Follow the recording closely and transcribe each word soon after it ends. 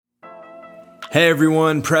Hey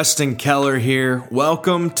everyone, Preston Keller here.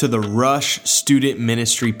 Welcome to the Rush Student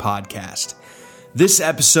Ministry Podcast. This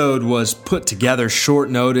episode was put together short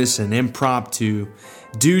notice and impromptu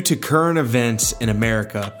due to current events in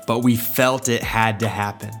America, but we felt it had to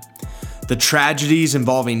happen. The tragedies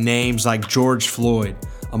involving names like George Floyd,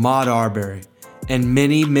 Ahmaud Arbery, and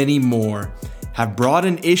many, many more have brought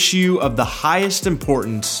an issue of the highest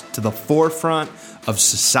importance to the forefront of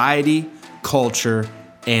society, culture,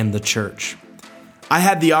 and the church. I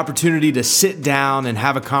had the opportunity to sit down and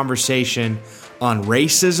have a conversation on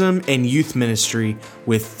racism and youth ministry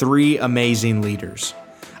with three amazing leaders.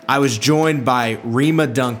 I was joined by Rima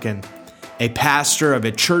Duncan, a pastor of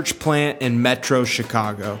a church plant in Metro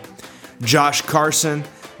Chicago, Josh Carson,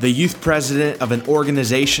 the youth president of an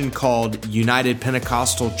organization called United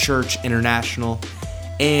Pentecostal Church International,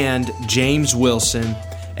 and James Wilson,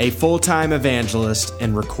 a full-time evangelist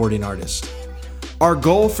and recording artist. Our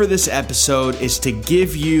goal for this episode is to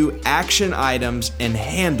give you action items and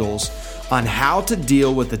handles on how to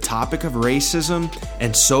deal with the topic of racism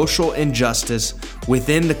and social injustice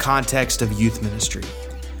within the context of youth ministry.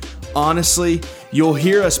 Honestly, you'll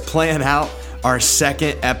hear us plan out our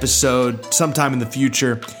second episode sometime in the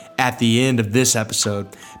future at the end of this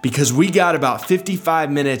episode because we got about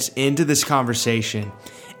 55 minutes into this conversation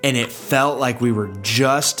and it felt like we were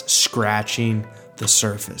just scratching the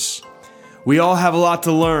surface. We all have a lot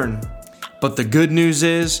to learn, but the good news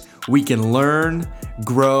is we can learn,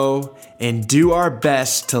 grow, and do our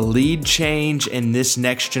best to lead change in this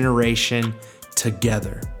next generation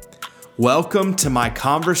together. Welcome to my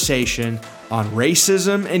conversation on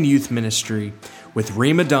racism and youth ministry with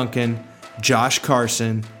Rima Duncan, Josh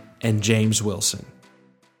Carson, and James Wilson.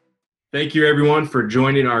 Thank you everyone for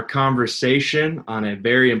joining our conversation on a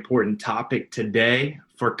very important topic today.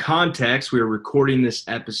 For context, we are recording this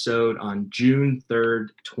episode on June 3rd,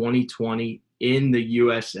 2020 in the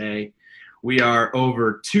USA. We are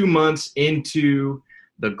over 2 months into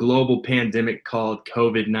the global pandemic called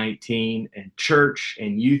COVID-19, and church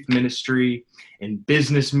and youth ministry and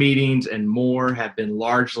business meetings and more have been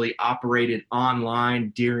largely operated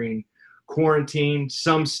online during quarantine.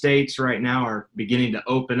 Some states right now are beginning to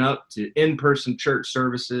open up to in-person church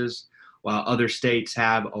services, while other states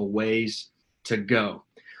have a ways to go.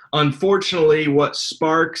 Unfortunately, what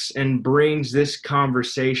sparks and brings this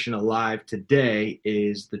conversation alive today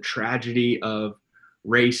is the tragedy of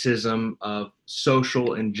racism, of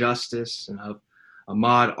social injustice, and of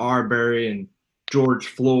Ahmaud Arbery and George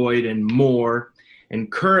Floyd and more.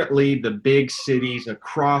 And currently, the big cities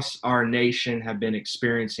across our nation have been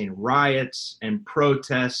experiencing riots and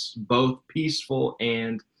protests, both peaceful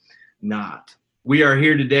and not. We are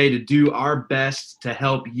here today to do our best to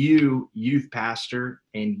help you, youth pastor,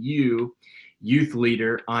 and you, youth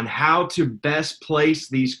leader, on how to best place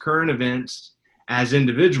these current events as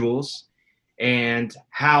individuals and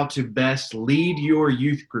how to best lead your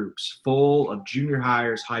youth groups full of junior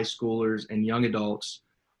hires, high schoolers, and young adults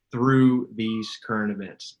through these current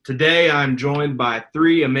events. Today, I'm joined by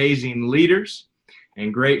three amazing leaders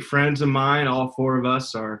and great friends of mine. All four of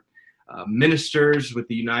us are ministers with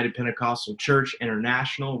the United Pentecostal Church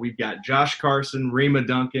International. We've got Josh Carson, Rima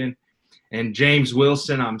Duncan, and James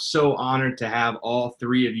Wilson. I'm so honored to have all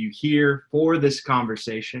three of you here for this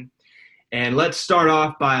conversation. And let's start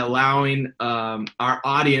off by allowing our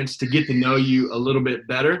audience to get to know you a little bit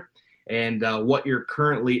better and what you're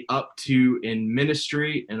currently up to in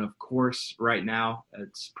ministry. And of course, right now,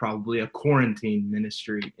 it's probably a quarantine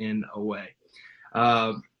ministry in a way.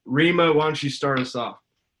 Rima, why don't you start us off?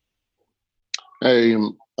 Hey, my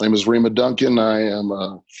name is Rima Duncan. I am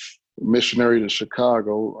a missionary to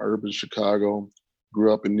Chicago, urban Chicago.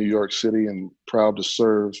 Grew up in New York City and proud to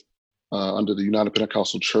serve under the United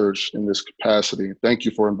Pentecostal Church in this capacity. Thank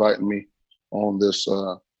you for inviting me on this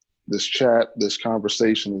chat. This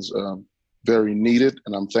conversation is very needed,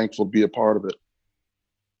 and I'm thankful to be a part of it.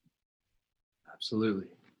 Absolutely.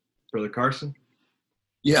 Brother Carson?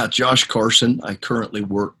 Yeah, Josh Carson. I currently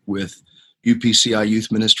work with UPCI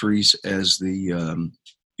Youth Ministries as the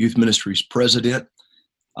Youth Ministries president.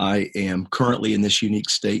 I am currently in this unique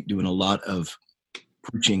state doing a lot of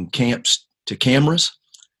preaching camps to cameras,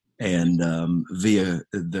 and via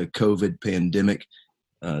the COVID pandemic,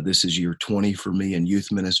 this is year 20 for me in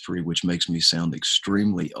youth ministry, which makes me sound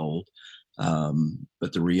extremely old.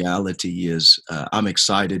 But the reality is I'm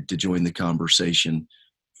excited to join the conversation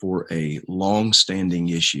for a long-standing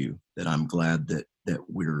issue that I'm glad that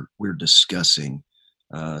we're discussing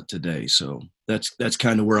today. So that's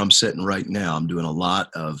kind of where I'm sitting right now. I'm doing a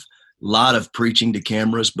lot of preaching to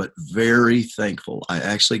cameras, but very thankful. I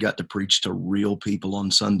actually got to preach to real people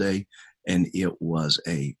on Sunday, and it was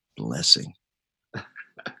a blessing.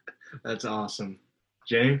 That's awesome.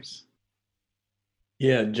 James?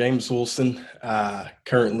 Yeah, James Wilson,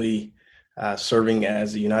 currently serving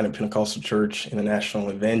as the United Pentecostal Church International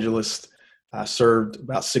Evangelist. I served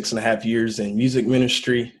about 6.5 years in music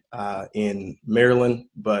ministry in Maryland,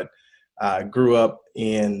 but grew up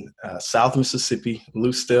in South Mississippi,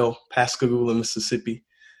 Lucedale, Pascagoula, Mississippi,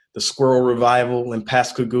 the Squirrel Revival in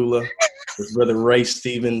Pascagoula with Brother Ray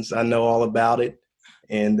Stevens. I know all about it.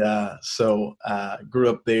 And so grew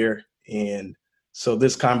up there. And so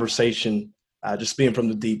this conversation, just being from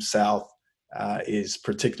the Deep South, is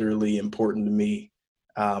particularly important to me.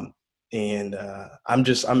 I'm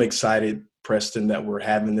excited, Preston, that we're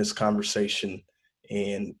having this conversation.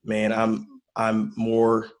 And man, I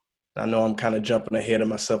know I'm kind of jumping ahead of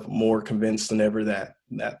myself, more convinced than ever that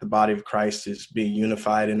the body of Christ is being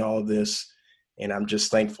unified in all of this. And I'm just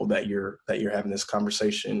thankful that you're having this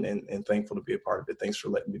conversation and thankful to be a part of it. Thanks for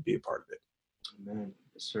letting me be a part of it. Amen.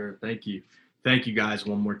 Yes, sir. Thank you. Thank you guys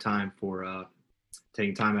one more time for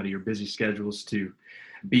taking time out of your busy schedules to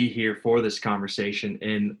be here for this conversation.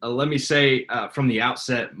 And let me say from the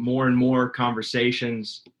outset, more and more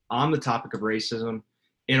conversations on the topic of racism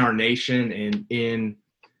in our nation and in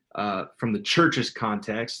from the church's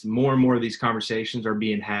context, more and more of these conversations are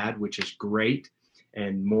being had, which is great.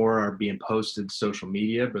 And more are being posted to social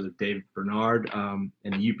media. Brother David Bernard and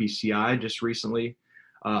the UPCI just recently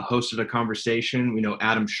hosted a conversation. We know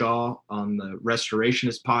Adam Shaw on the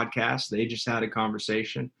Restorationist podcast. They just had a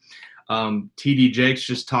conversation. TD Jakes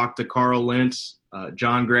just talked to Carl Lentz.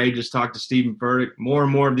 John Gray just talked to Stephen Furtick. More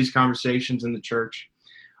and more of these conversations in the church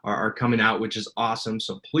are coming out, which is awesome.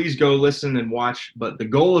 So please go listen and watch. But the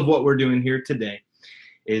goal of what we're doing here today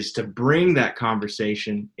is to bring that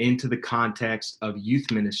conversation into the context of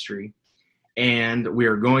youth ministry. And we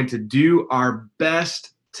are going to do our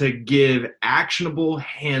best to give actionable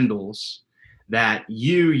handles that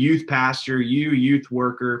you, youth pastor, you, youth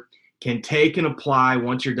worker, can take and apply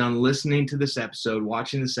once you're done listening to this episode,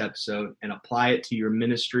 watching this episode, and apply it to your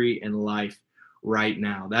ministry and life right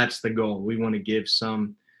now. That's the goal. We want to give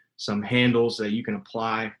some handles that you can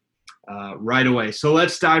apply right away. So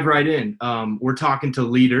let's dive right in. We're talking to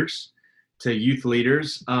leaders, to youth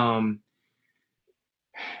leaders.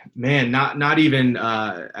 Man, not even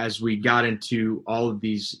as we got into all of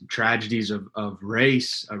these tragedies of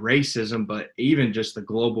racism, but even just the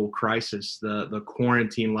global crisis, the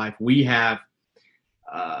quarantine life we have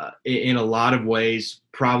in a lot of ways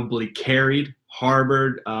probably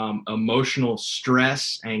harbored emotional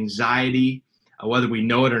stress, anxiety, whether we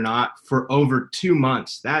know it or not, for over 2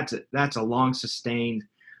 months. That's a long sustained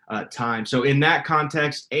time. So in that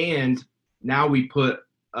context, and now we put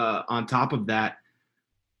on top of that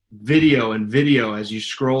video as you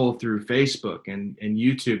scroll through Facebook and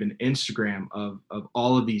YouTube and Instagram of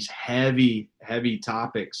all of these heavy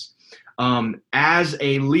topics. As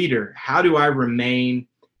a leader, how do I remain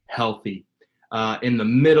healthy in the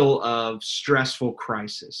middle of stressful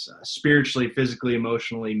crisis, spiritually, physically,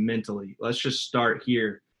 emotionally, mentally? Let's just start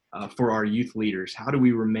here for our youth leaders. How do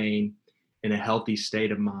we remain in a healthy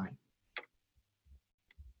state of mind?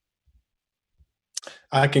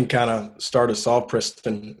 I can kind of start us off,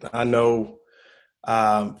 Preston. I know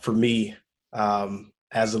for me,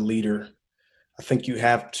 as a leader, I think you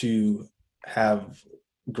have to have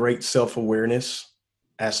great self-awareness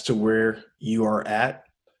as to where you are at,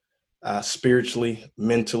 spiritually,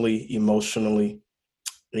 mentally, emotionally.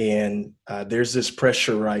 And there's this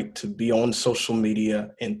pressure, right, to be on social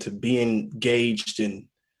media and to be engaged in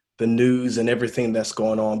the news and everything that's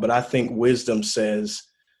going on. But I think wisdom says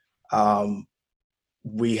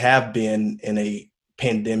we have been in a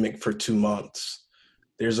pandemic for 2 months.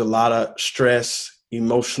 There's a lot of stress,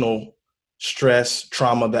 emotional stress,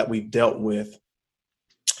 trauma that we've dealt with.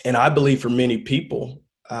 And I believe for many people,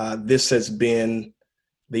 this has been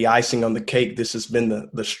the icing on the cake. This has been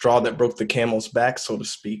the straw that broke the camel's back, so to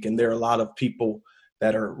speak. And there are a lot of people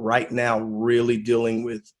that are right now really dealing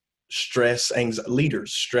with stress,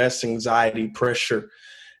 anxiety, pressure.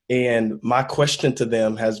 And my question to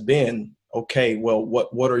them has been, okay, well,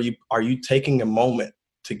 what are you taking a moment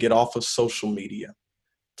to get off of social media,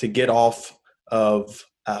 to get off of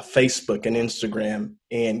Facebook and Instagram,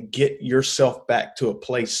 and get yourself back to a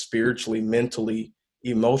place spiritually, mentally,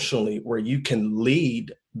 emotionally, where you can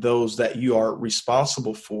lead those that you are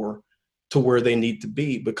responsible for to where they need to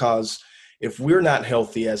be? Because if we're not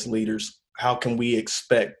healthy as leaders, how can we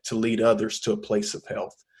expect to lead others to a place of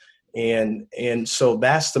health? And so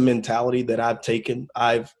that's the mentality that I've taken.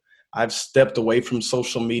 I've stepped away from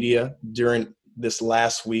social media during this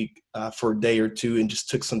last week for a day or two and just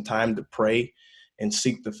took some time to pray and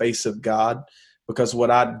seek the face of God, because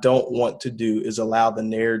what I don't want to do is allow the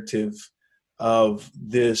narrative of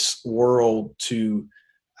this world to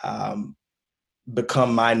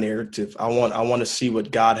become my narrative. I want to see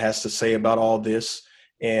what God has to say about all this.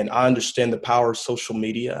 And I understand the power of social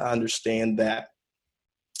media. I understand that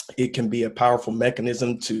it can be a powerful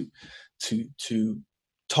mechanism to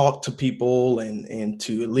talk to people and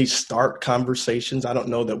to at least start conversations. I don't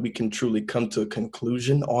know that we can truly come to a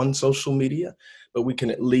conclusion on social media, but we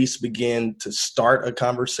can at least begin to start a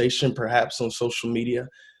conversation, perhaps on social media.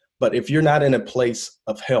 But if you're not in a place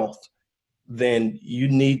of health, then you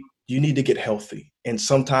need to get healthy. And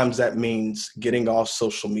sometimes that means getting off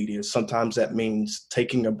social media. Sometimes that means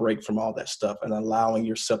taking a break from all that stuff and allowing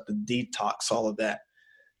yourself to detox all of that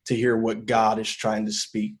to hear what God is trying to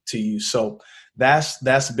speak to you. So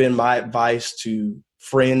that's been my advice to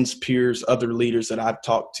friends, peers, other leaders that I've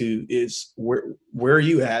talked to is where are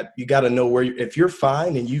you at? You got to know if you're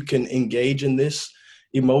fine and you can engage in this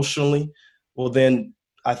emotionally, well, then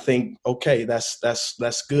I think, okay, that's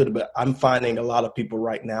good. But I'm finding a lot of people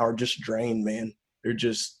right now are just drained, man.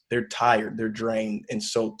 They're tired, they're drained. And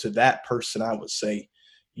so to that person, I would say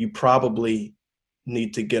you probably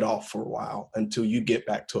need to get off for a while until you get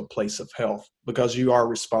back to a place of health, because you are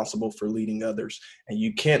responsible for leading others, and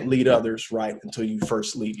you can't lead others right until you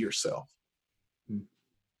first lead yourself.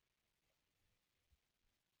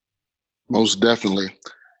 Most definitely.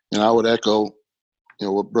 And I would echo,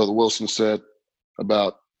 what Brother Wilson said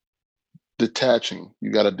about detaching.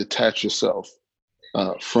 You got to detach yourself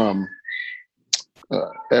from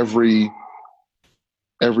every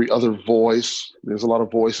other voice. There's a lot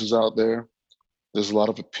of voices out there. There's a lot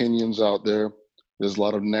of opinions out there. There's a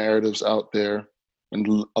lot of narratives out there, and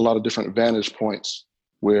a lot of different vantage points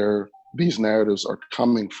where these narratives are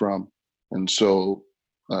coming from. And so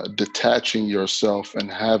detaching yourself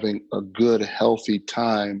and having a good, healthy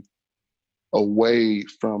time away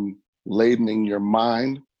from ladening your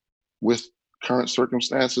mind with current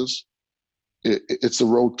circumstances, it's a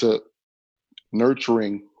road to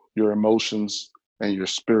nurturing your emotions and your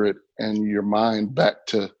spirit and your mind back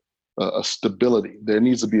to a stability. There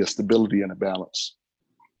needs to be a stability and a balance.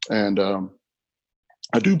 And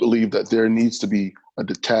I do believe that there needs to be a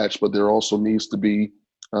detached, but there also needs to be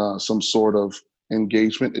some sort of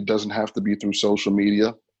engagement. It doesn't have to be through social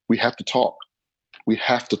media. We have to talk. We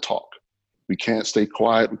have to talk. We can't stay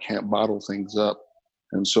quiet. We can't bottle things up.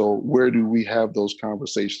 And so where do we have those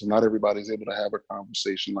conversations? Not everybody's able to have a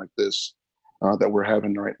conversation like this that we're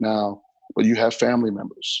having right now, but you have family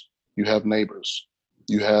members, you have neighbors,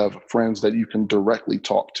 you have friends that you can directly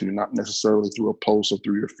talk to, not necessarily through a post or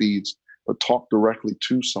through your feeds, but talk directly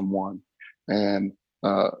to someone and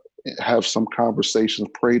have some conversations,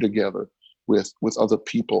 pray together with other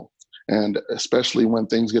people. And especially when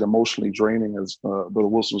things get emotionally draining, as Brother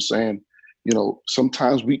Wilson was saying,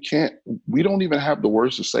 sometimes we don't even have the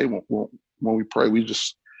words to say when we pray. We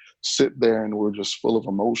just sit there and we're just full of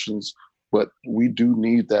emotions, but we do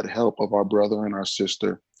need that help of our brother and our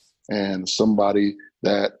sister and somebody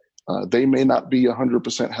that they may not be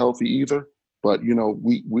 100% healthy either, but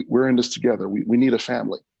we're in this together. We need a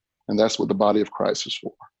family, and that's what the body of Christ is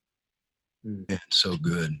for. Yeah, so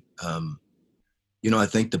good. I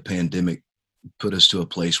think the pandemic put us to a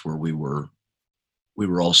place where we were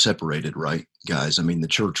all separated, right, guys? I mean, the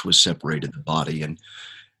church was separated, the body, and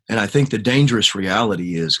I think the dangerous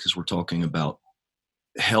reality is, because we're talking about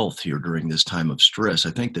health here during this time of stress,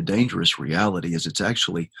 I think the dangerous reality is it's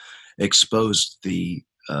actually exposed the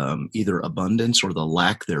either abundance or the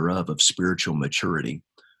lack thereof of spiritual maturity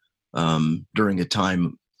during a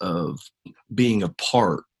time of being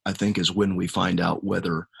apart. I think is when we find out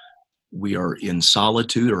whether we are in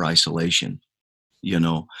solitude or isolation.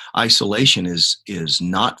 Isolation is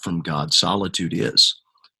not from God. Solitude is.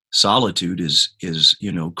 Solitude is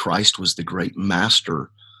Christ was the great master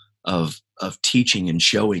of teaching and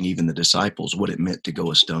showing even the disciples what it meant to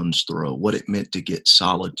go a stone's throw, what it meant to get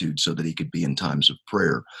solitude so that he could be in times of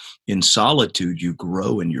prayer. In solitude, you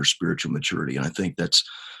grow in your spiritual maturity. And I think that's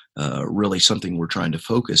really something we're trying to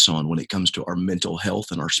focus on when it comes to our mental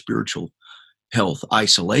health and our spiritual health.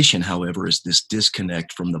 Isolation, however, is this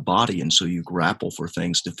disconnect from the body. And so you grapple for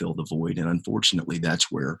things to fill the void. And unfortunately, that's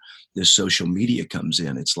where this social media comes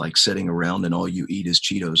in. It's like sitting around and all you eat is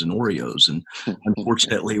Cheetos and Oreos. And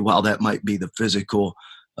unfortunately, while that might be the physical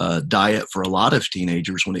diet for a lot of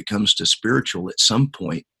teenagers, when it comes to spiritual, at some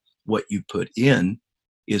point, what you put in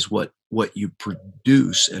is what you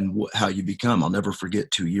produce and how you become. I'll never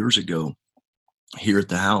forget 2 years ago here at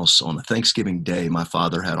the house on a Thanksgiving day, my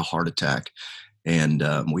father had a heart attack. And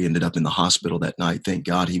we ended up in the hospital that night. Thank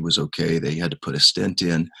God he was okay. They had to put a stent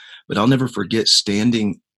in. But I'll never forget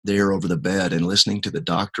standing there over the bed and listening to the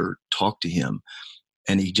doctor talk to him.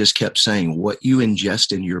 And he just kept saying, what you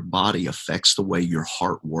ingest in your body affects the way your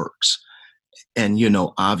heart works. And,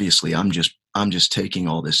 obviously I'm just taking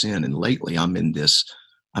all this in. And lately I'm in this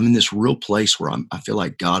real place where I feel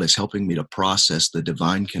like God is helping me to process the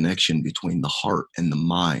divine connection between the heart and the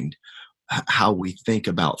mind, how we think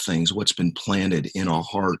about things, what's been planted in our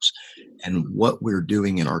hearts, and what we're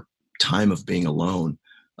doing in our time of being alone.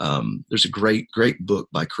 There's a great book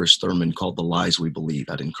by Chris Thurman called The Lies We Believe.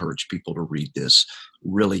 I'd encourage people to read this.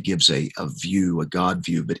 Really gives a God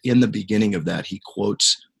view. But in the beginning of that, he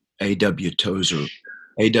quotes A.W. Tozer.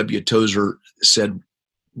 A.W. Tozer said,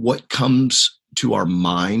 what comes to our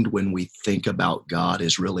mind when we think about God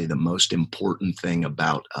is really the most important thing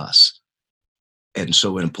about us. And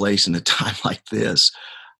so in a time like this,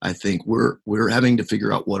 I think we're having to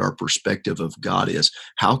figure out what our perspective of God is.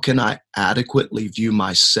 How can I adequately view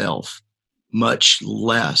myself, much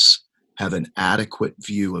less have an adequate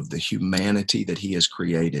view of the humanity that he has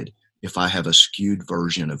created if I have a skewed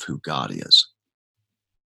version of who God is?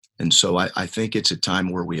 And so I think it's a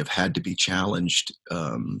time where we have had to be challenged,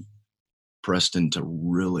 Preston, to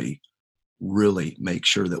really, really make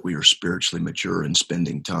sure that we are spiritually mature and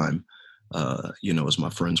spending time. As my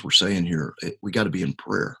friends were saying here, we got to be in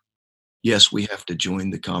prayer. Yes, we have to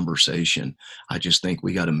join the conversation. I just think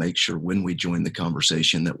we got to make sure when we join the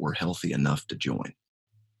conversation that we're healthy enough to join.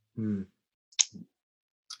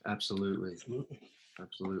 Absolutely.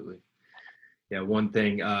 Yeah. One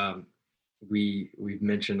thing we've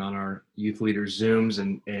mentioned on our youth leaders Zooms,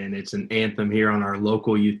 and it's an anthem here on our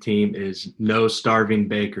local youth team, is no starving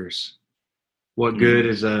bakers. What good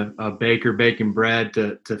is a baker baking bread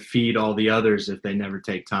to feed all the others if they never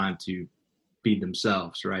take time to feed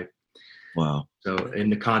themselves, right? Wow. So in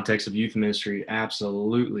the context of youth ministry,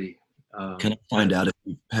 absolutely. Can I find out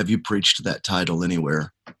have you preached that title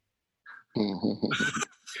anywhere?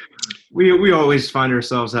 We always find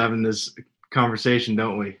ourselves having this conversation,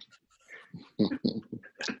 don't we?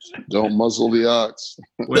 Don't muzzle the ox.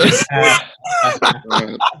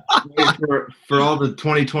 for all the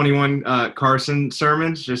 2021 Carson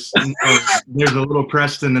sermons, just there's a little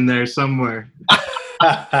Preston in there somewhere.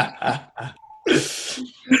 Oh,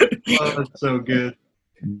 that's so good.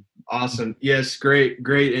 Awesome. Yes, great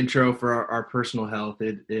intro for our personal health.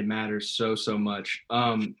 It matters so much.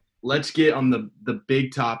 Let's get on the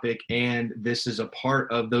big topic, and this is a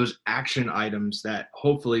part of those action items that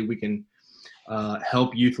hopefully we can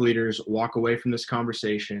help youth leaders walk away from this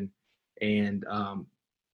conversation and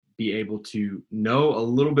be able to know a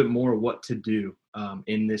little bit more what to do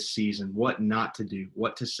in this season, what not to do,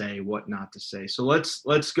 what to say, what not to say. So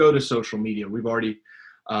let's go to social media. We've already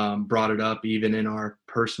brought it up, even in our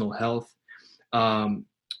personal health.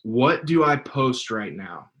 What do I post right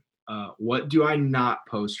now? What do I not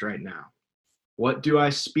post right now? What do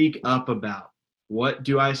I speak up about? What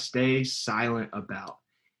do I stay silent about?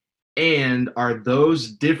 And are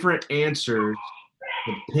those different answers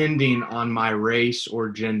depending on my race or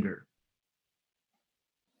gender?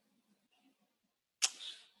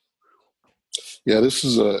 Yeah, this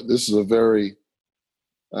is a very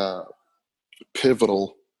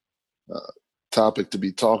pivotal topic to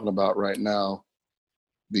be talking about right now,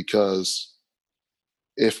 because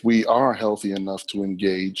if we are healthy enough to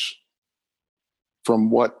engage, from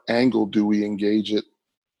what angle do we engage it?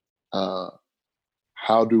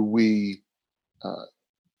 How do we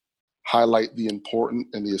highlight the important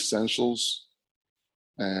and the essentials?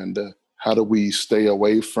 And how do we stay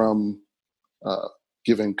away from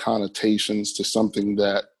giving connotations to something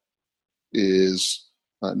that is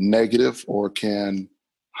negative or can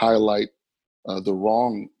highlight the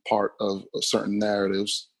wrong part of certain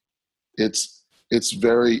narratives? It's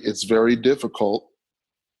very difficult.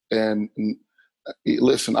 And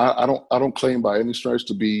listen, I don't claim by any stretch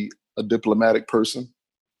to be a diplomatic person,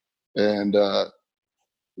 and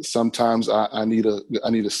sometimes I need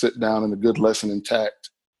to sit down in a good lesson in tact.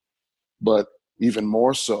 But even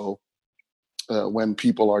more so, when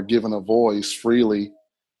people are given a voice freely,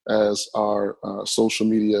 as our social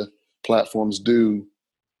media platforms do,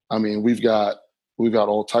 I mean, we've got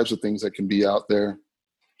all types of things that can be out there.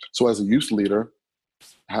 So as a youth leader,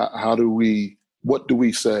 what do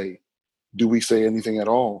we say? Do we say anything at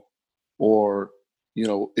all? Or,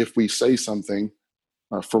 if we say something,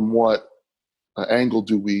 from what angle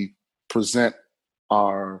do we present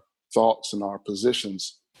our thoughts and our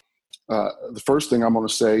positions? The first thing I'm going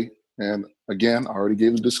to say, and again, I already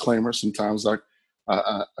gave a disclaimer. Sometimes I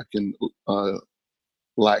can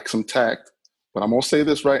lack some tact, but I'm going to say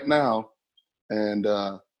this right now, and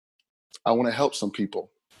I want to help some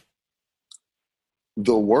people.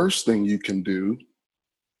 The worst thing you can do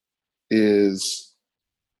is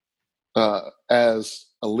as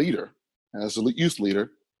a leader, as a youth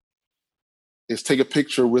leader, is take a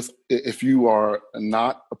picture with, if you are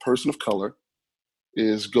not a person of color,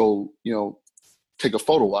 is go, take a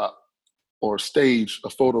photo op or stage a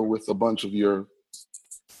photo with a bunch of your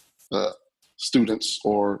students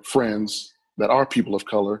or friends that are people of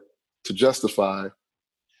color to justify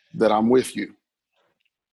that I'm with you.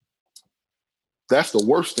 That's the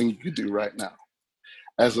worst thing you could do right now.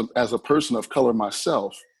 As a person of color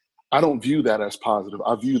myself, I don't view that as positive.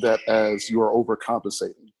 I view that as you're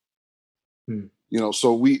overcompensating.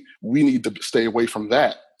 So we need to stay away from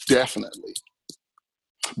that, definitely.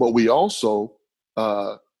 But we also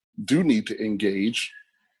do need to engage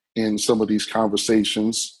in some of these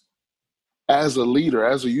conversations as a leader,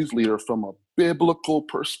 as a youth leader, from a biblical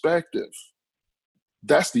perspective.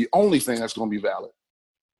 That's the only thing that's going to be valid.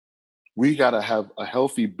 We got to have a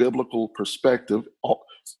healthy biblical perspective.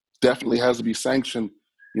 Definitely has to be sanctioned,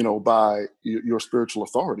 by your spiritual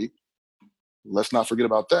authority. Let's not forget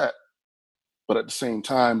about that. But at the same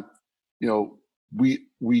time,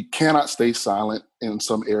 we cannot stay silent in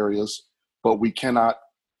some areas, but we cannot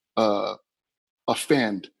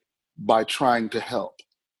offend by trying to help,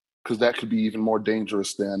 because that could be even more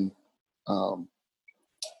dangerous than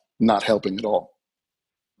not helping at all.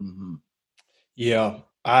 Mm-hmm. Yeah,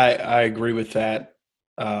 I agree with that.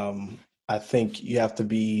 I think you have to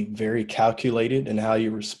be very calculated in how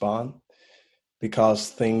you respond, because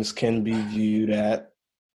things can be viewed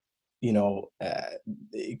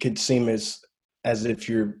it could seem as if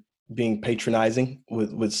you're being patronizing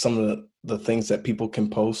with some of the things that people can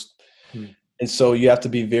post. And so you have to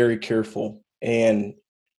be very careful. And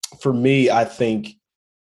for me, I think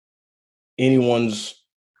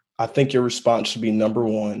your response should be number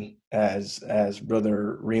one, as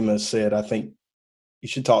Brother Rima said. I think you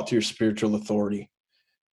should talk to your spiritual authority,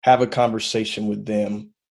 have a conversation with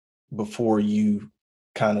them before you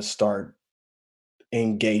kind of start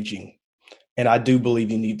engaging. And I do believe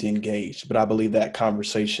you need to engage, but I believe that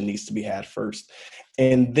conversation needs to be had first.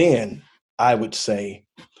 And then I would say,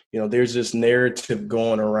 there's this narrative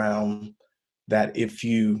going around that if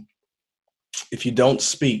you don't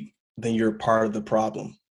speak, then you're part of the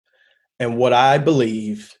problem. And what I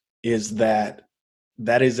believe is that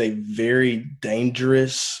is a very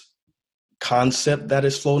dangerous concept that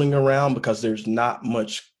is floating around, because there's not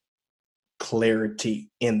much clarity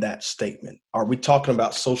in that statement. Are we talking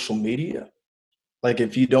about social media? Like,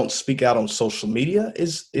 if you don't speak out on social media,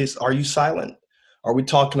 are you silent? Are we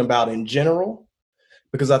talking about in general?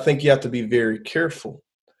 Because I think you have to be very careful.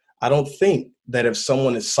 I don't think that if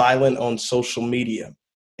someone is silent on social media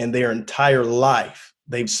and their entire life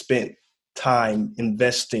they've spent time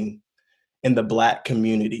investing in the Black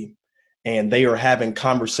community, and they are having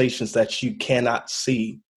conversations that you cannot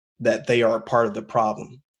see, that they are a part of the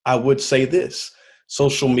problem. I would say this: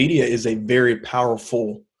 social media is a very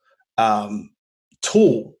powerful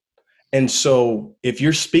tool. And so if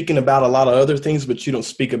you're speaking about a lot of other things, but you don't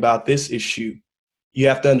speak about this issue, you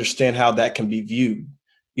have to understand how that can be viewed.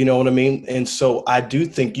 You know what I mean? And so I do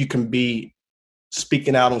think you can be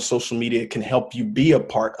speaking out on social media can help you be a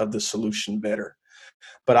part of the solution better.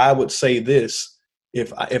 But I would say this: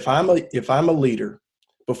 if I'm a leader,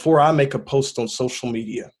 before I make a post on social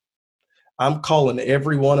media, I'm calling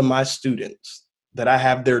every one of my students that I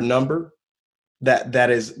have their number, that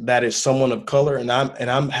is someone of color, and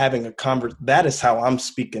I'm having a conversation. That is how I'm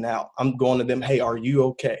speaking out. I'm going to them, hey, are you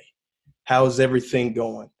okay? How is everything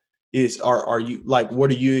going? Are you, like, what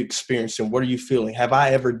are you experiencing? What are you feeling? Have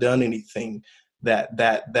I ever done anything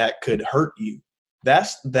that could hurt you?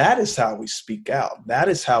 That is how we speak out. That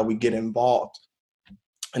is how we get involved.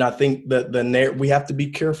 And I think that we have to be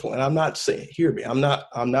careful. And I'm not saying, hear me, I'm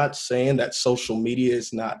not saying that social media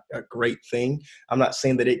is not a great thing. I'm not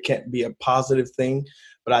saying that it can't be a positive thing,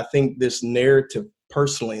 but I think this narrative,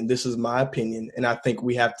 personally, and this is my opinion, and I think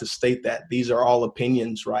we have to state that these are all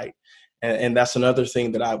opinions, right? And that's another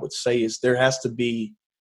thing that I would say is there has to be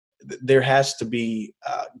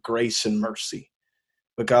grace and mercy,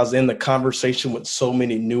 because in the conversation with so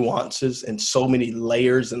many nuances and so many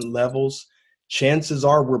layers and levels, chances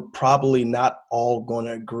are we're probably not all going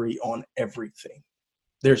to agree on everything.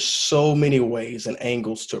 There's so many ways and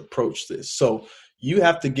angles to approach this. So you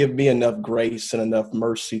have to give me enough grace and enough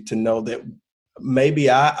mercy to know that maybe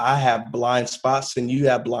I have blind spots and you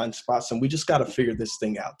have blind spots, and we just got to figure this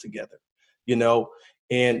thing out together,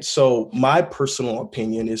 And so my personal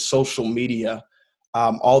opinion is social media,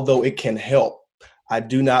 although it can help, I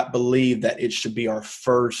do not believe that it should be our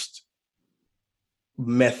first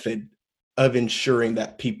method of ensuring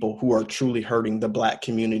that people who are truly hurting the Black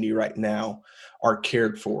community right now are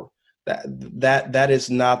cared for. That is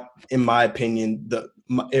not, in my opinion,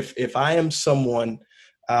 if I am someone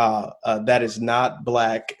that is not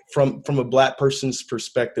Black, from a Black person's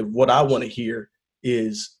perspective, what I want to hear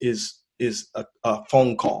is a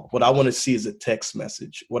phone call. What I want to see is a text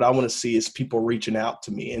message. What I want to see is people reaching out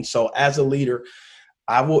to me. And so as a leader,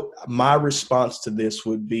 my response to this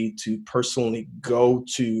would be to personally go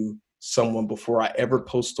to someone before I ever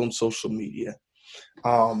post on social media.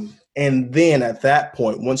 And then at that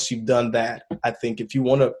point, once you've done that, I think if you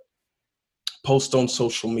want to post on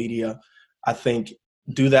social media, I think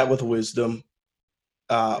do that with wisdom.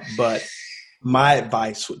 But my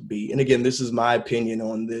advice would be, and again, this is my opinion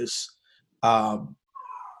on this,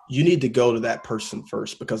 you need to go to that person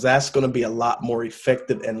first, because that's going to be a lot more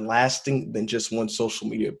effective and lasting than just one social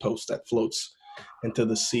media post that floats into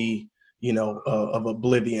the sea, of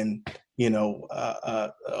oblivion,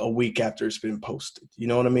 a week after it's been posted. You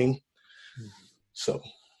know what I mean? So,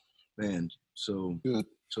 man, so Good.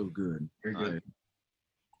 so good. Very good.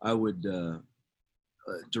 I would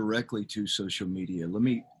directly to social media. Let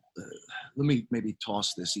me maybe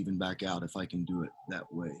toss this even back out if I can do it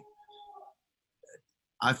that way.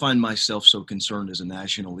 I find myself so concerned as a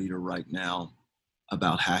national leader right now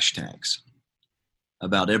about hashtags,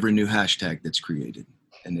 about every new hashtag that's created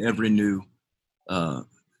and every new, I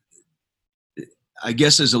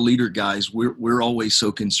guess as a leader, guys, we're always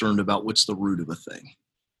so concerned about what's the root of a thing.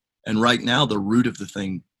 And right now, the root of the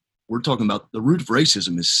thing, we're talking about the root of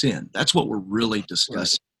racism is sin. That's what we're really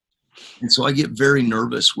discussing. Right. And so I get very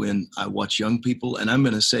nervous when I watch young people, and I'm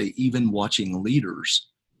going to say even watching leaders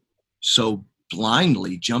so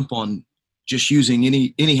blindly jump on just using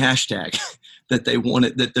any hashtag that they want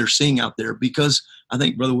it, that they're seeing out there. Because I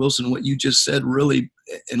think, Brother Wilson, what you just said really,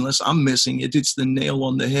 unless I'm missing it, it's the nail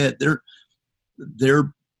on the head.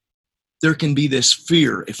 There can be this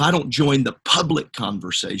fear. If I don't join the public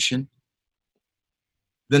conversation,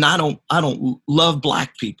 then I don't love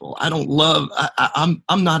Black people.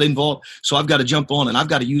 I'm not involved. So I've got to jump on and I've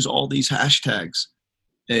got to use all these hashtags.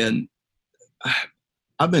 And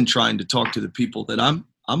I've been trying to talk to the people that I'm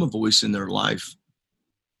a voice in their life.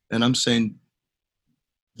 And I'm saying,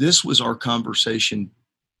 this was our conversation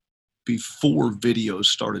before videos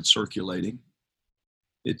started circulating.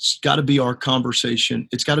 It's got to be our conversation.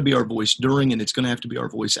 It's got to be our voice during, and it's going to have to be our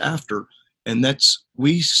voice after. And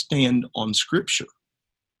we stand on Scripture.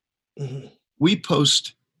 Mm-hmm. We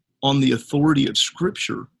post on the authority of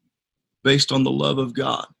Scripture based on the love of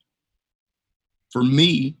God. For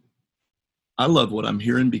me, I love what I'm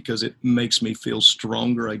hearing because it makes me feel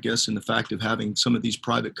stronger, I guess, in the fact of having some of these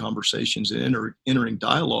private conversations and entering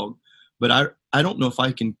dialogue. But I don't know if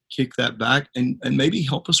I can kick that back and maybe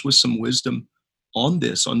help us with some wisdom on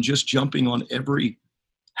this, on just jumping on every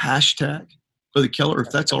hashtag. Brother Keller,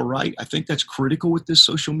 if that's all right, I think that's critical with this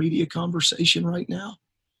social media conversation right now.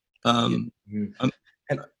 And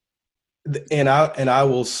I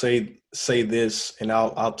will say this, and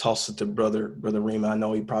I'll toss it to Brother Rima. I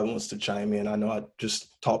know he probably wants to chime in. I know I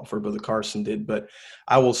just talked before Brother Carson did, but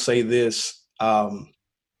I will say this. There's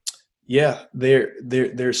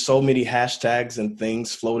so many hashtags and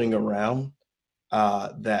things floating around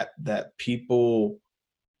that people,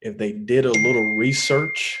 if they did a little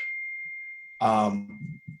research,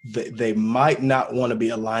 they might not want to be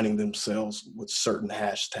aligning themselves with certain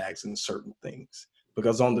hashtags and certain things.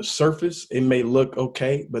 Because on the surface, it may look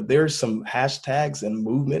okay, but there's some hashtags and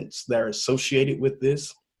movements that are associated with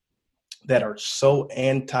this that are so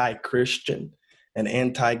anti-Christian and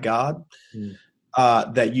anti-God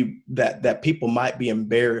that people might be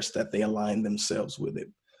embarrassed that they align themselves with it.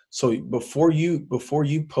 So before you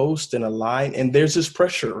post and align, and there's this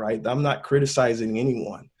pressure, right? I'm not criticizing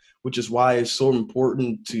anyone, which is why it's so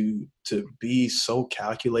important to be so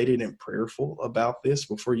calculated and prayerful about this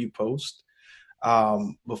before you post.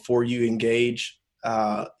 Before you engage,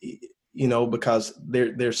 because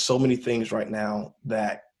there's so many things right now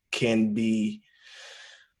that can be,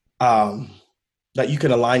 that you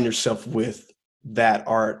can align yourself with that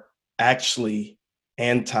are actually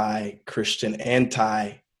anti-Christian,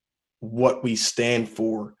 anti what we stand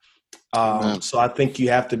for. So I think you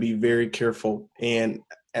have to be very careful, and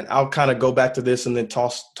I'll kind of go back to this and then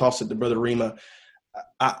toss it to Brother Rima.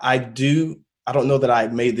 I don't know that I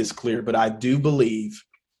made this clear, but I do believe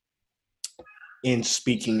in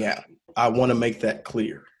speaking out. I want to make that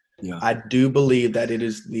clear. Yeah. I do believe that it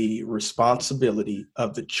is the responsibility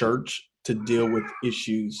of the church to deal with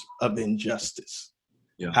issues of injustice.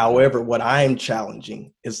 Yeah. However, what I am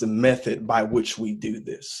challenging is the method by which we do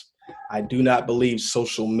this. I do not believe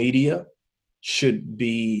social media should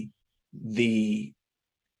be the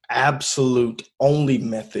absolute only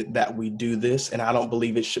method that we do this, and I don't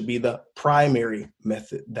believe it should be the primary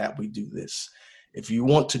method that we do this. If you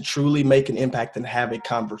want to truly make an impact and have a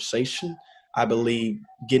conversation, I believe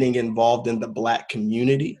getting involved in the Black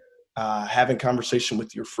community, having conversation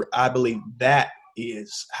with your friend, I believe that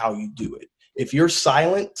is how you do it. If you're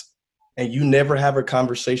silent and you never have a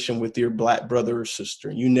conversation with your Black brother or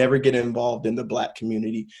sister, you never get involved in the Black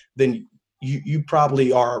community, then you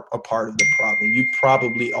probably are a part of the problem. You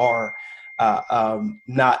probably are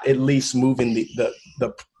not at least moving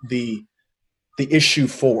the issue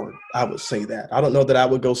forward. I would say that. I don't know that I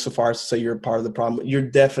would go so far as to say you're a part of the problem. You're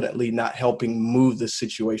definitely not helping move the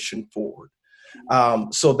situation forward.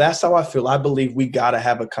 So that's how I feel. I believe we got to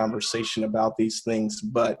have a conversation about these things,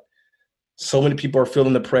 but so many people are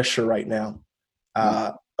feeling the pressure right now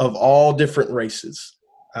of all different races.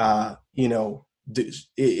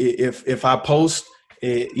 If I post,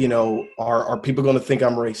 are people going to think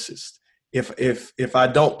I'm racist? If I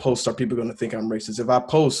don't post, are people going to think I'm racist? If I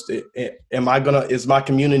post, is my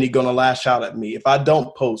community going to lash out at me? If I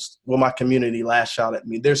don't post, will my community lash out at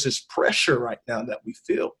me? There's this pressure right now that we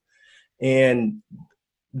feel, and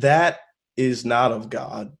that is not of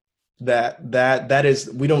God. That is,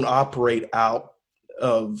 we don't operate out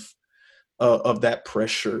of that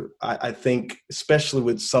pressure. I think, especially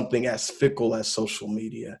with something as fickle as social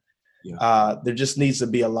media, there just needs to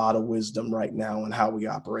be a lot of wisdom right now in how we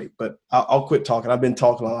operate. But I'll quit talking. I've been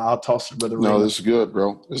talking a lot. I'll toss to Brother Raymond. No, this is good,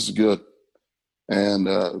 bro. This is good. And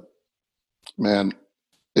man,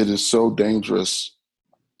 it is so dangerous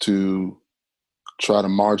to try to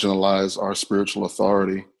marginalize our spiritual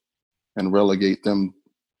authority and relegate them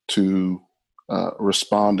to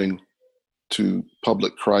responding to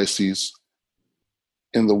public crises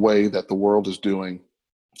in the way that the world is doing,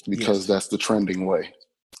 because that's the trending way.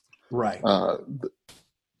 Right.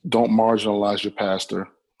 Don't marginalize your pastor.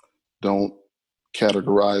 Don't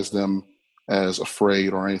categorize them as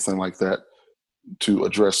afraid or anything like that to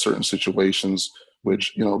address certain situations,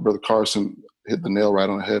 which, Brother Carson hit the nail right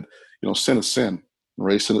on the head. Sin is sin.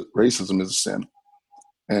 Racism is a sin.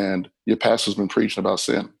 And your pastor's been preaching about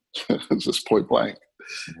sin. It's just point blank.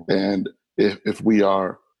 And if we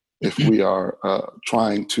are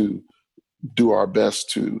trying to do our best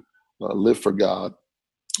to live for God,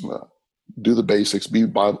 do the basics, be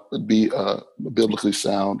biblically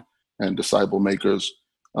sound and disciple makers,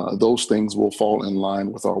 those things will fall in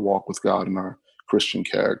line with our walk with God and our Christian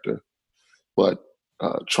character. But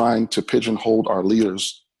trying to pigeonhole our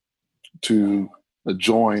leaders to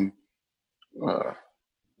join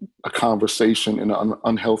a conversation in an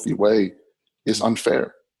unhealthy way is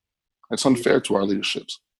unfair. It's unfair to our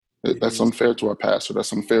leaderships. That's unfair to our pastor.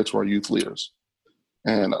 That's unfair to our youth leaders.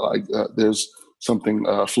 And there's something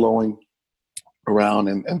flowing around,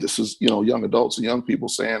 and this is young adults and young people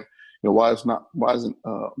saying, why isn't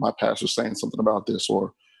my pastor saying something about this?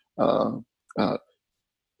 Or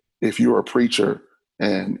if you're a preacher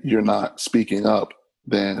and you're not speaking up,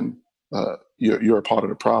 then you're a part of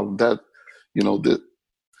the problem.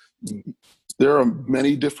 There are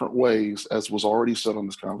many different ways, as was already said on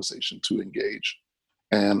this conversation, to engage.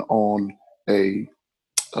 And on a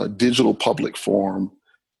digital public forum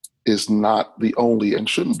is not the only and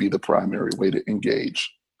shouldn't be the primary way to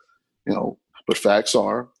engage. But facts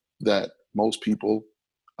are that most people,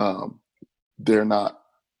 their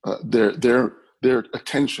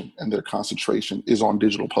attention and their concentration is on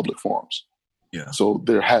digital public forums. Yeah. So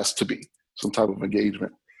there has to be some type of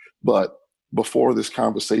engagement. But before this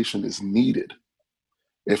conversation is needed,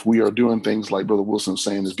 if we are doing things like Brother Wilson is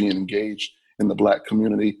saying, is being engaged in the Black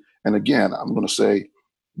community, and again, I'm going to say,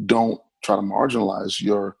 don't try to marginalize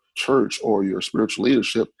your church or your spiritual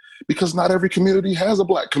leadership, because not every community has a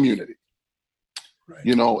Black community. Right.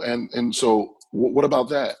 And so what about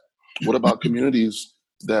that? What about communities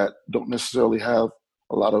that don't necessarily have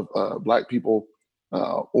a lot of Black people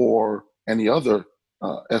or any other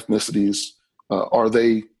ethnicities? Are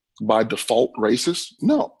they by default racist?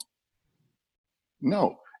 No.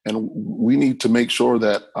 And we need to make sure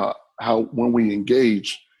that when we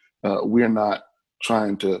engage, we're not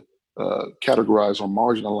trying to categorize or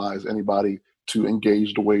marginalize anybody to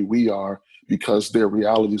engage the way we are, because their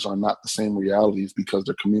realities are not the same realities, because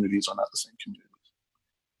their communities are not the same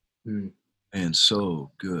communities. And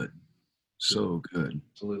so good. So good.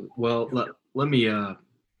 Absolutely. Well, let me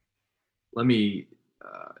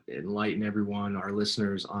enlighten everyone, our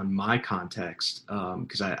listeners, on my context,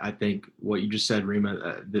 because I think what you just said,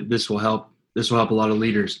 Rima, this will help a lot of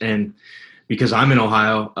leaders. And because I'm in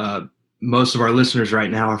Ohio, most of our listeners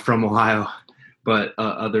right now are from Ohio, but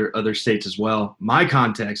other states as well. My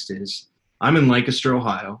context is I'm in Lancaster,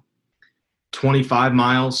 Ohio. 25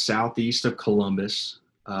 miles southeast of Columbus,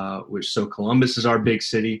 so Columbus is our big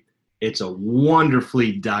city. It's a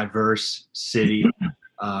wonderfully diverse city.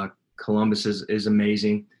 Columbus is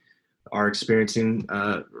amazing. Are experiencing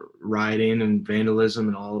rioting and vandalism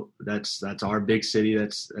and all. That's our big city.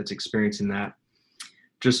 That's experiencing that.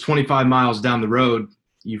 Just 25 miles down the road,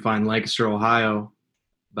 you find Lancaster, Ohio,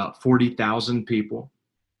 about 40,000 people.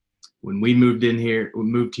 When we moved here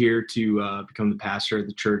to become the pastor of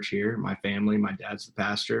the church here, my family, my dad's the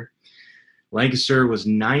pastor. Lancaster was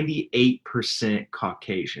 98%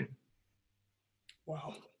 Caucasian.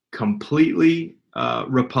 Wow. Completely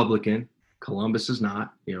Republican. Columbus is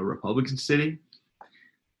not, Republican city.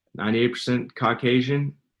 98%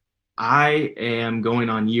 Caucasian. I am going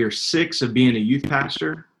on year 6 of being a youth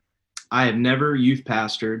pastor. I have never youth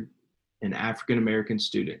pastored an African-American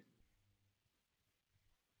student.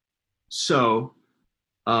 So,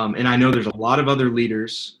 and I know there's a lot of other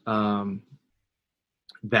leaders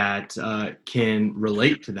that can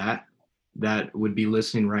relate to that would be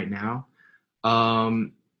listening right now.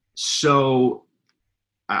 So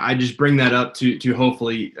I just bring that up to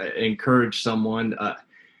hopefully encourage someone.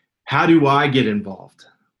 How do I get involved?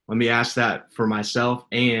 Let me ask that for myself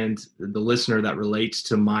and the listener that relates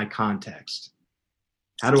to my context.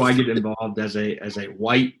 How do I get involved as a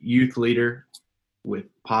white youth leader with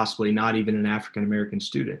possibly not even an African-American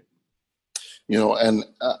student? And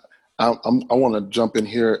I want to jump in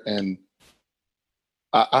here, and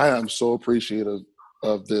I am so appreciative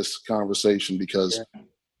of this conversation because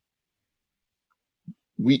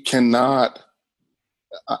we cannot,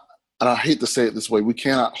 and I hate to say it this way, we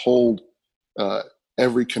cannot hold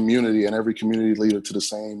every community and every community leader to the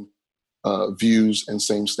same views and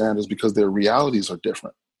same standards because their realities are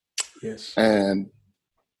different. Yes. And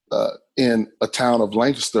in a town of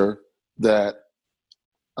Lancaster that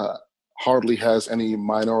hardly has any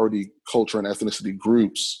minority culture and ethnicity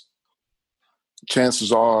groups,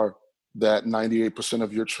 chances are that 98%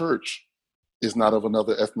 of your church is not of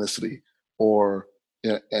another ethnicity or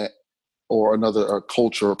another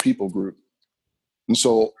culture or people group. And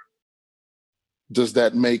so does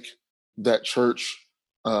that make that church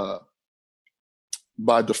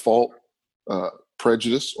by default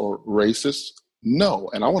prejudiced or racist? No.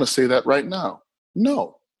 And I want to say that right now.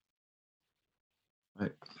 No.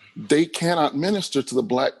 Right. They cannot minister to the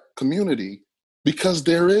Black community because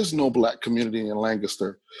there is no Black community in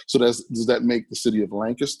Lancaster. So does that make the city of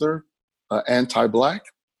Lancaster anti-Black?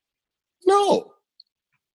 No.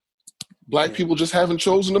 Black people just haven't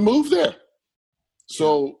chosen to move there.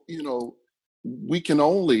 So, we can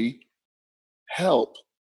only help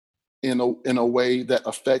in a way that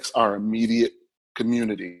affects our immediate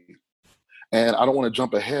community. And I don't want to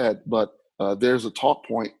jump ahead, but there's a talk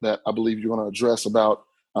point that I believe you're going to address about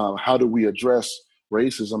how do we address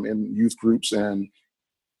racism in youth groups, and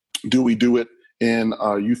do we do it in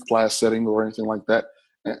a youth class setting or anything like that?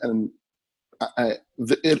 And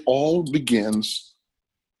it all begins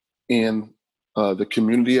in the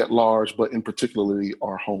community at large, but in particularly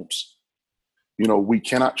our homes. We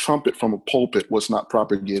cannot trumpet from a pulpit what's not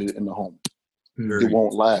propagated in the home. Very. It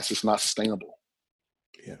won't last. It's not sustainable.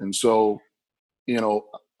 Yeah. And so,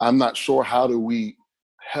 I'm not sure how do we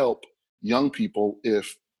help young people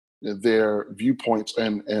if their viewpoints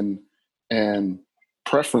and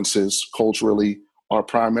preferences culturally are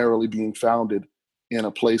primarily being founded in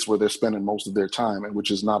a place where they're spending most of their time, and which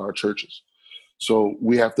is not our churches. So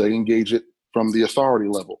we have to engage it from the authority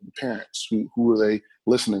level, the parents, who are they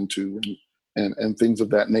listening to, and things of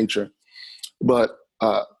that nature. But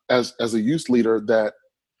as a youth leader, that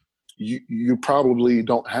you probably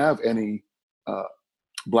don't have any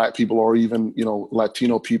Black people or even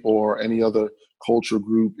Latino people or any other culture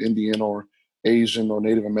group, Indian or Asian or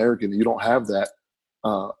Native American. You don't have that.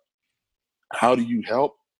 How do you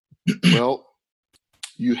help? Well,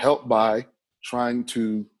 you help by trying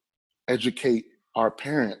to educate our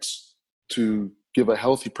parents to give a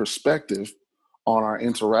healthy perspective on our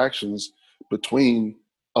interactions between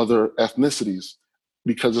other ethnicities,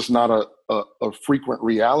 because it's not a frequent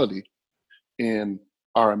reality in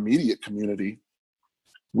our immediate community.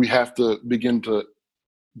 We have to begin to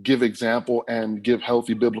give example and give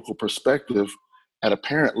healthy biblical perspective at a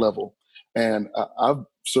parent level. And I've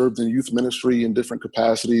served in youth ministry in different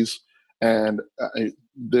capacities, and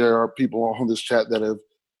there are people on this chat that have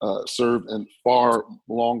served in far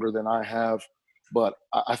longer than I have. But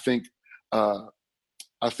I think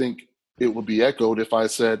it would be echoed if I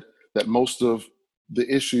said that most of the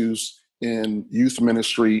issues in youth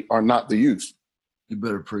ministry are not the youth. You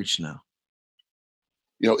better preach now.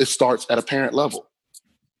 It starts at a parent level.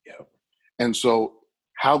 Yeah. And so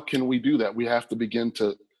how can we do that? We have to begin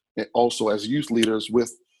to also as youth leaders,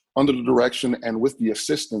 with under the direction and with the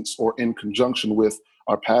assistance or in conjunction with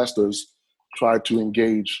our pastors, try to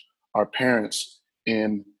engage our parents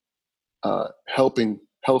in helping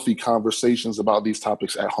healthy conversations about these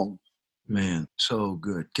topics at home. Man, so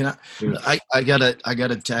good. Can I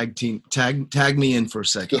gotta tag me in for a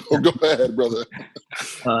second. Go ahead, brother.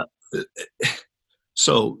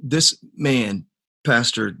 So this man,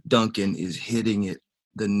 Pastor Duncan, is hitting it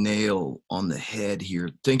the nail on the head here.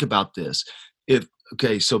 Think about this.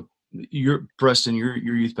 So you're Preston, you're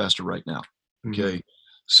youth pastor right now. Okay. Mm-hmm.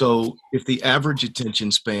 So if the average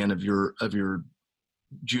attention span of your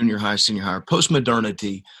junior high, senior high,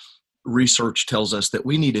 post-modernity research tells us that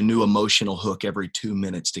we need a new emotional hook every 2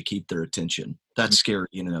 minutes to keep their attention. That's scary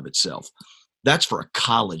in and of itself. That's for a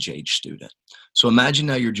college age student. So imagine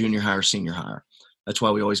now you're junior high or senior high. That's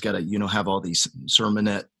why we always got to, have all these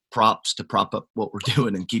sermonette props to prop up what we're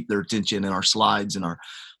doing and keep their attention in our slides and our,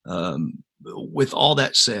 with all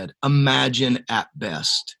that said, imagine at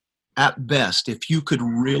best, if you could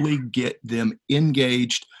really get them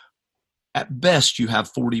engaged, at best you have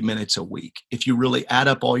 40 minutes a week. If you really add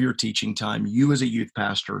up all your teaching time, you as a youth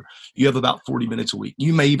pastor, you have about 40 minutes a week.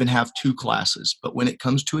 You may even have 2 classes, but when it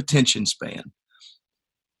comes to attention span,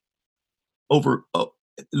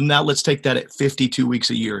 now let's take that at 52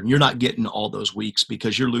 weeks a year, and you're not getting all those weeks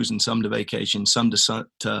because you're losing some to vacation, some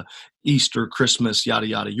to Easter, Christmas, yada,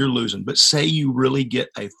 yada, you're losing. But say you really get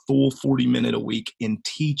a full 40-minute a week in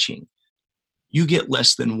teaching, you get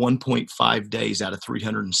less than 1.5 days out of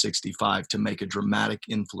 365 to make a dramatic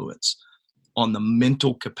influence on the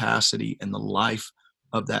mental capacity and the life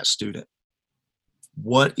of that student.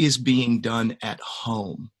 What is being done at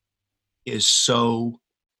home is so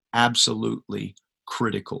absolutely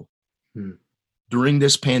critical. During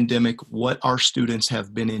this pandemic, what our students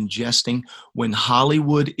have been ingesting, when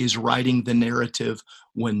Hollywood is writing the narrative,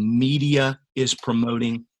 when media is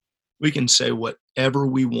promoting, we can say whatever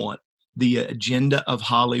we want. The agenda of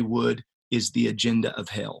Hollywood is the agenda of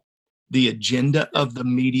hell. The agenda of the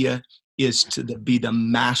media is to be the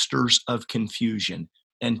masters of confusion,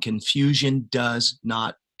 and confusion does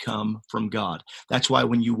not come from God. That's why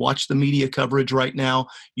when you watch the media coverage right now,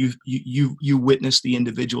 you witness the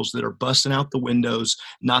individuals that are busting out the windows,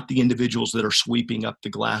 not the individuals that are sweeping up the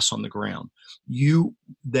glass on the ground.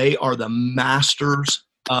 They are the masters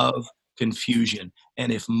of confusion.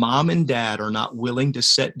 And if mom and dad are not willing to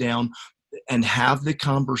sit down and have the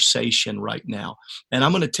conversation right now, and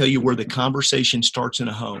I'm going to tell you where the conversation starts in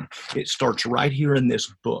a home. It starts right here in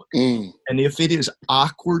this book. And if it is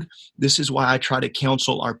awkward, this is why I try to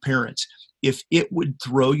counsel our parents. If it would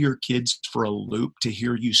throw your kids for a loop to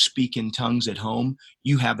hear you speak in tongues at home,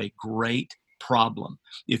 you have a great problem.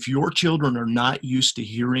 If your children are not used to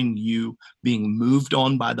hearing you being moved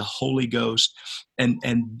on by the Holy Ghost, and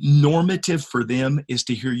normative for them is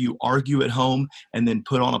to hear you argue at home and then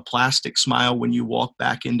put on a plastic smile when you walk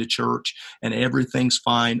back into church and everything's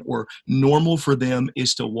fine, or normal for them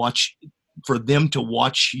is to watch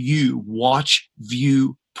you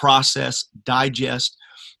view, process, digest.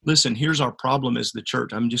 Listen, here's our problem as the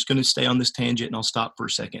church. I'm just going to stay on this tangent and I'll stop for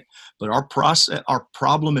a second. But our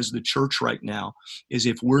problem as the church right now is,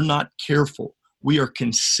 if we're not careful, we are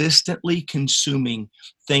consistently consuming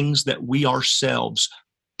things that we ourselves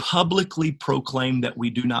publicly proclaim that we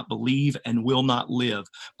do not believe and will not live,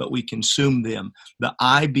 but we consume them. The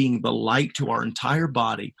eye being the light to our entire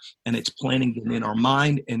body, and it's planting them in our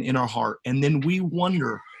mind and in our heart. And then we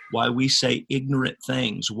wonder why we say ignorant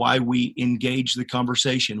things, why we engage the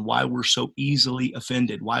conversation, why we're so easily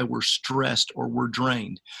offended, why we're stressed or we're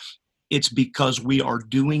drained. It's because we are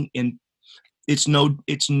doing it's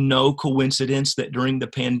no coincidence that during the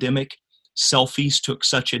pandemic, selfies took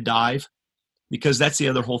such a dive, because that's the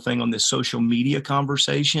other whole thing on this social media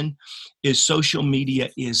conversation is social media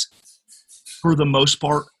is, for the most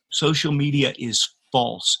part, social media is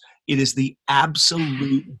false. It is the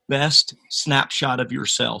absolute best snapshot of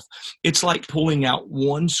yourself. It's like pulling out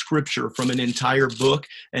one scripture from an entire book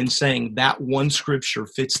and saying that one scripture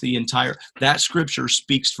fits that scripture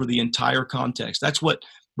speaks for the entire context. That's what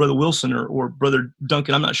Brother Wilson or Brother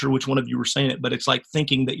Duncan, I'm not sure which one of you were saying it, but it's like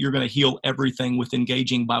thinking that you're going to heal everything with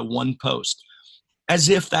engaging by one post, as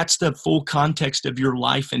if that's the full context of your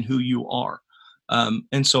life and who you are.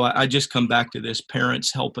 And so I just come back to this.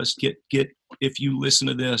 Parents, help us get, if you listen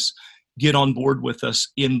to this, get on board with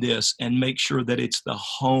us in this and make sure that it's the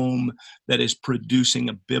home that is producing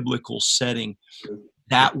a biblical setting.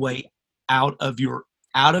 That way, out of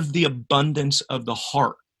the abundance of the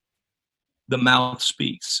heart, the mouth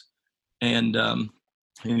speaks. And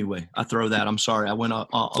Anyway, I throw that. I'm sorry. I went a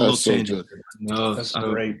little so tangent. good. No, That's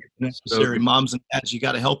so great. Necessary. Moms and dads, you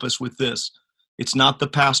got to help us with this. It's not the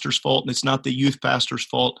pastor's fault, and it's not the youth pastor's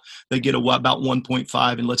fault. They get about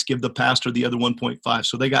 1.5, and let's give the pastor the other 1.5.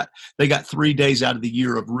 So they got 3 days out of the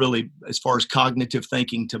year of really, as far as cognitive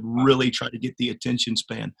thinking, to really try to get the attention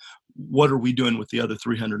span. What are we doing with the other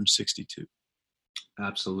 362?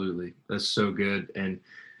 Absolutely, that's so good. And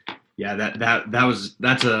yeah,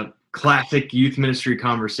 that's a classic youth ministry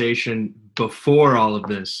conversation before all of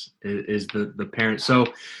this is the parents. So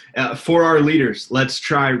for our leaders, let's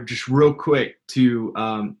try just real quick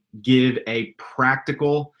to give a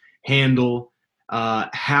practical handle.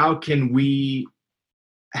 How can we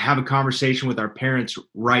have a conversation with our parents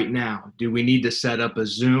right now? Do we need to set up a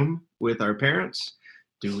Zoom with our parents?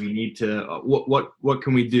 Do we need to, what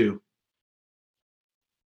can we do?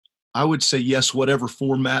 I would say yes, whatever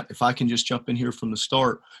format. If I can just jump in here from the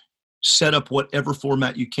start, set up whatever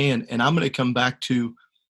format you can. And I'm going to come back to,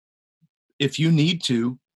 if you need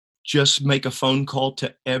to, just make a phone call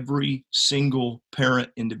to every single parent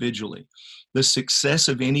individually. The success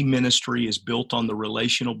of any ministry is built on the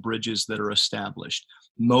relational bridges that are established.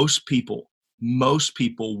 Most people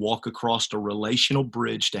walk across a relational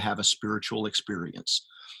bridge to have a spiritual experience.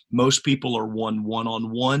 Most people are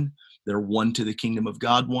one-on-one. They're one to the kingdom of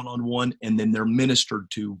God one-on-one, and then they're ministered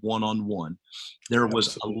to one-on-one. There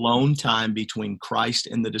was alone time between Christ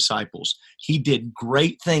and the disciples. He did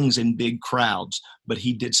great things in big crowds, but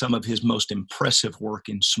he did some of his most impressive work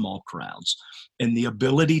in small crowds. And the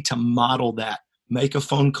ability to model that, make a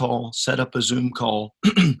phone call, set up a Zoom call,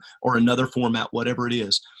 or another format, whatever it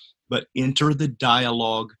is, but enter the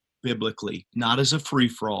dialogue biblically, not as a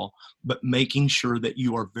free-for-all, but making sure that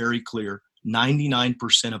you are very clear.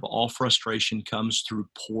 99% of all frustration comes through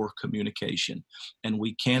poor communication. And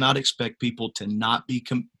we cannot expect people to not be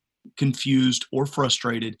confused or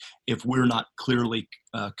frustrated if we're not clearly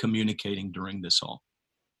communicating during this all.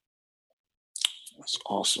 That's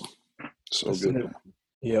awesome. So That's good. it.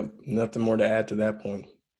 Yep. Nothing more to add to that point.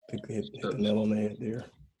 I think they hit the nail on the head there.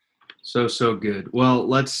 So good. Well,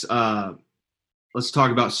 let's talk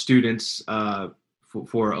about students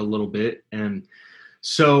for a little bit. And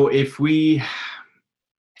so if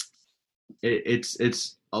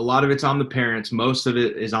it's a lot of it's on the parents, most of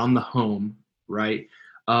it is on the home, right?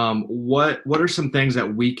 What are some things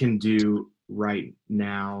that we can do right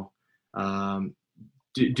now?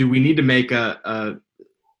 Do we need to make a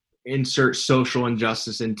insert social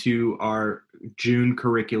injustice into our June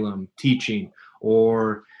curriculum teaching,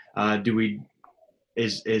 or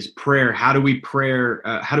is prayer? How do we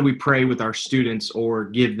pray with our students, or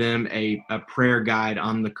give them a prayer guide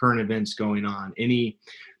on the current events going on? Any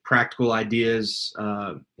practical ideas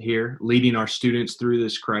here leading our students through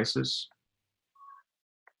this crisis?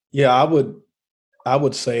 Yeah, I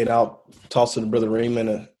would say, and I'll toss it to Brother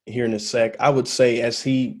Raymond here in a sec. I would say, as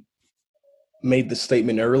he made the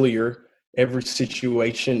statement earlier, every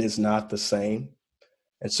situation is not the same.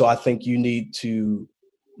 And so I think you need to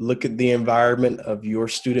look at the environment of your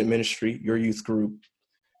student ministry, your youth group.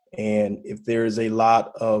 And if there is a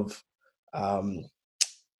lot of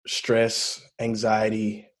stress,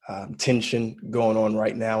 anxiety, tension going on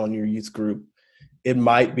right now in your youth group, it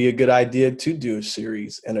might be a good idea to do a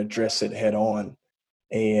series and address it head on,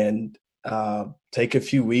 and take a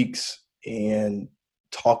few weeks and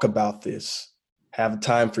talk about this. Have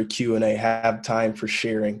time for Q&A, have time for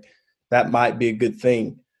sharing. That might be a good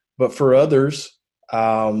thing. But for others,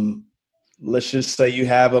 let's just say you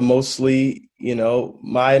have a mostly,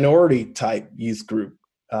 minority type youth group,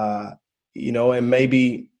 and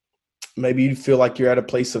maybe you feel like you're at a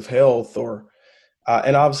place of health, or,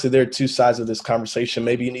 and obviously there are two sides of this conversation.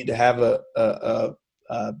 Maybe you need to have a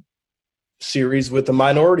series with a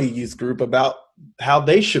minority youth group about how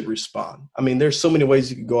they should respond. I mean, there's so many ways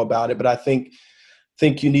you could go about it, but I think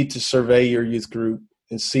you need to survey your youth group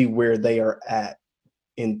and see where they are at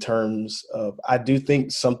in terms of, I do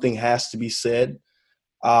think something has to be said,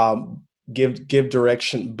 give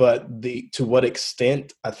direction, but to what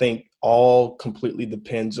extent, I think all completely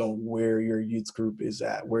depends on where your youth group is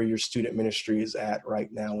at, where your student ministry is at right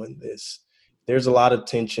now in this. There's a lot of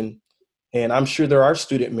tension. And I'm sure there are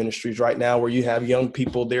student ministries right now where you have young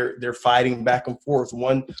people, they're fighting back and forth.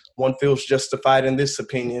 One feels justified in this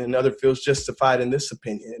opinion, another feels justified in this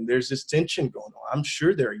opinion. And there's this tension going on. I'm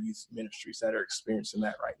sure there are youth ministries that are experiencing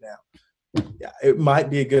that right now. Yeah, it might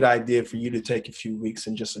be a good idea for you to take a few weeks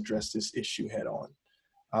and just address this issue head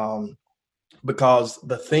on. Because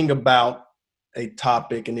the thing about a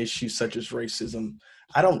topic, an issue such as racism,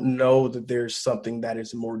 I don't know that there's something that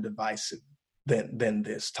is more divisive than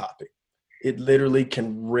this topic. It literally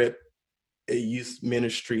can rip a youth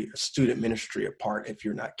ministry, a student ministry apart if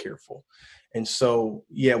you're not careful. And so,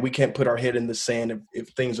 yeah, we can't put our head in the sand if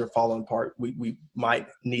things are falling apart. We might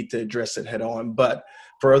need to address it head on. But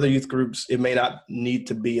for other youth groups, it may not need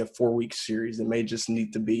to be a 4-week series. It may just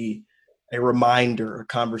need to be a reminder, a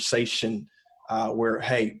conversation where,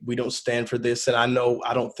 hey, we don't stand for this. And I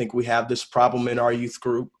don't think we have this problem in our youth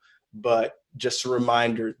group, but just a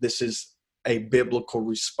reminder, this is a biblical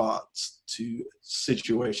response to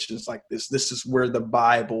situations like this. This is where the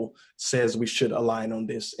Bible says we should align on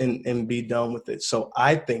this and be done with it. So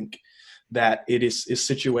I think that it is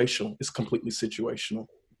situational. It's completely situational.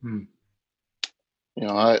 You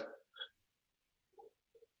know,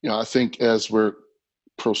 I think as we're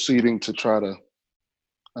proceeding to try to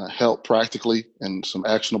help practically and some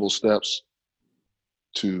actionable steps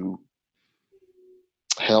to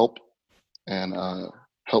help and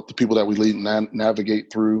help the people that we lead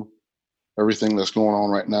navigate through everything that's going on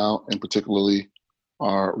right now, and particularly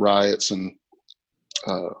our riots and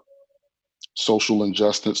social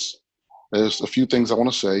injustice. There's a few things I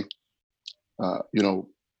want to say.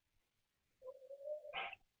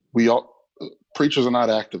 Preachers are not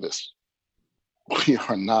activists. We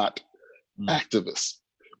are not activists.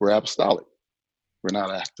 We're apostolic. We're not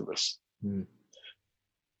activists.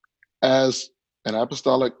 As an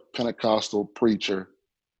apostolic Pentecostal preacher,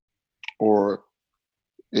 or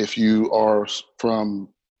if you are from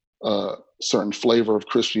a certain flavor of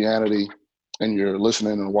Christianity and you're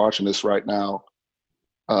listening and watching this right now,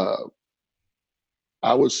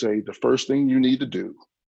 I would say the first thing you need to do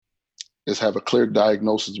is have a clear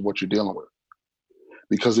diagnosis of what you're dealing with.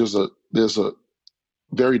 Because there's a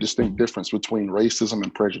very distinct difference between racism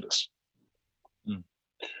and prejudice.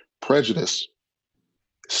 Prejudice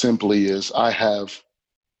simply is I have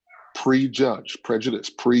prejudged, prejudice,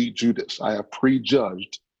 prejudice. I have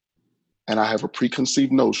prejudged, and I have a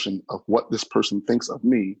preconceived notion of what this person thinks of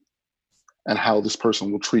me and how this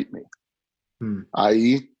person will treat me.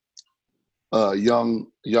 I.e., a young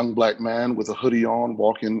black man with a hoodie on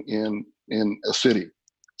walking in a city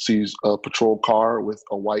sees a patrol car with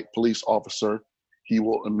a white police officer. He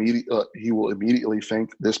will immediately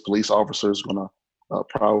think this police officer is going to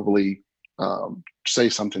probably say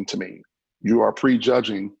something to me. You are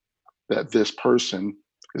prejudging that this person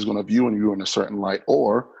is going to view you in a certain light.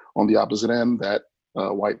 Or on the opposite end, that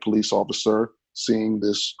white police officer seeing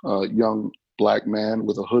this young black man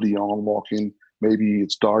with a hoodie on walking, maybe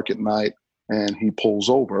it's dark at night, and he pulls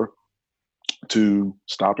over to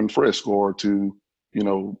stop and frisk, or to,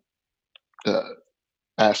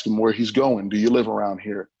 ask him where he's going. Do you live around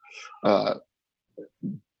here?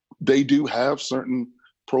 They do have certain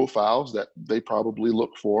profiles that they probably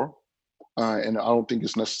look for. And I don't think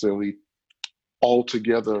it's necessarily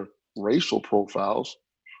altogether racial profiles,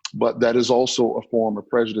 but that is also a form of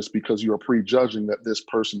prejudice, because you are prejudging that this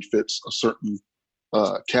person fits a certain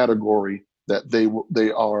category, that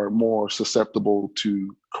they are more susceptible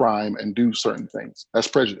to crime and do certain things. That's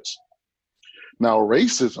prejudice. Now,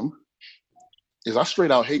 racism is I straight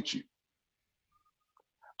out hate you.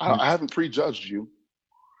 I haven't prejudged you.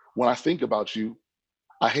 When I think about you,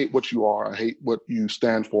 I hate what you are. I hate what you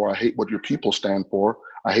stand for. I hate what your people stand for.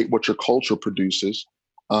 I hate what your culture produces.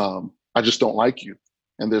 I just don't like you.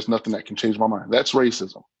 And there's nothing that can change my mind. That's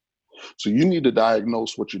racism. So you need to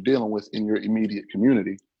diagnose what you're dealing with in your immediate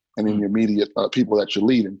community and in your immediate people that you're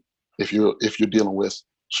leading. If you're dealing with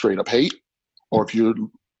straight up hate, or if you're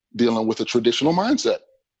dealing with a traditional mindset.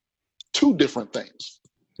 Two different things,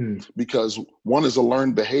 because one is a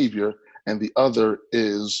learned behavior and the other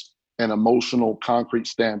is an emotional concrete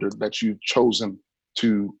standard that you've chosen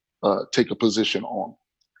to take a position on.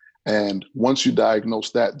 And once you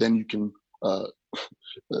diagnose that, then you can, for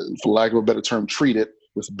lack of a better term, treat it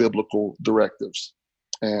with biblical directives.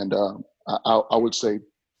 And I would say,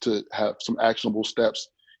 to have some actionable steps,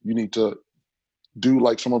 you need to do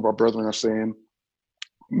like some of our brethren are saying,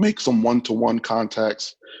 make some one-to-one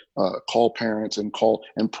contacts, call parents and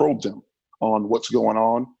probe them on what's going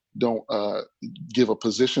on. Don't give a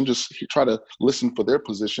position, just try to listen for their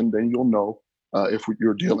position. Then you'll know if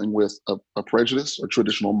you're dealing with a prejudice, a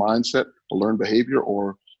traditional mindset, a learned behavior,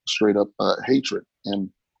 or straight up hatred. And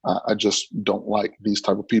I just don't like these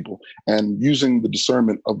type of people. And using the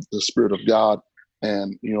discernment of the Spirit of God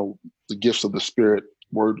and, the gifts of the Spirit,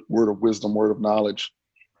 word of wisdom, word of knowledge,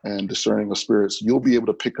 and discerning of spirits, you'll be able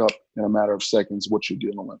to pick up in a matter of seconds what you're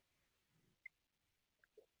dealing with.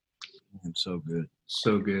 So good.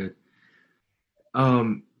 So good.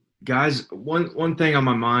 Guys, one thing on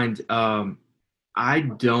my mind, I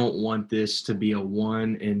don't want this to be a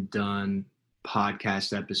one and done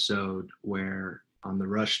podcast episode where on the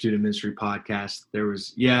Rush Student Ministry podcast. There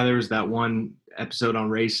was that one episode on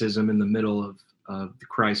racism in the middle of the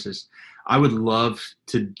crisis. I would love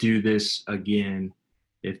to do this again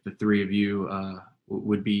if the three of you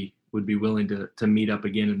would be willing to meet up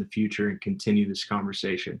again in the future and continue this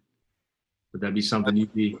conversation. Would that be something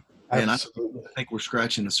you'd be? And I think we're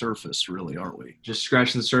scratching the surface, really, aren't we? Just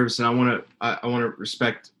scratching the surface, and I want to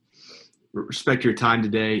respect your time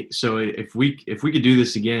today. So if we could do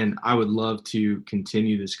this again, I would love to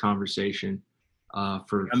continue this conversation. I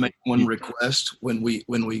make one request when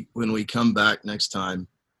we come back next time.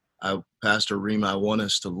 Pastor Rima, I want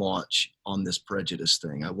us to launch on this prejudice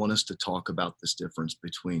thing. I want us to talk about this difference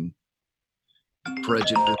between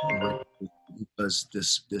prejudice and racism, because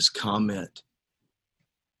this comment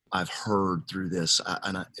I've heard through this,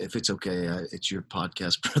 if it's okay, it's your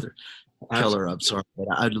podcast, Brother Keller. I'm sorry, but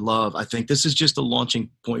I think this is just a launching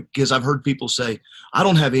point, because I've heard people say, I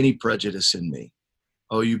don't have any prejudice in me.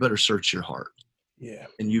 Oh, you better search your heart. Yeah.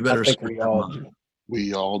 And you better search your mind.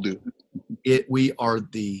 We all do.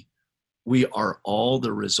 We are all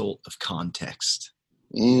the result of context.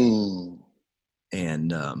 Mm.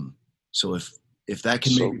 And so if that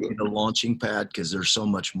can maybe be the launching pad, because there's so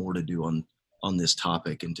much more to do on this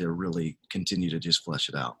topic, and to really continue to just flesh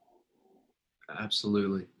it out.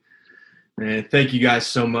 Absolutely. Man, thank you guys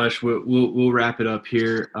so much. We'll wrap it up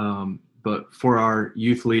here. But for our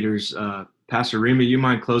youth leaders, Pastor Rima, you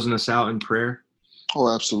mind closing us out in prayer?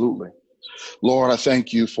 Oh, absolutely. Lord, I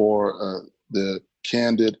thank you for the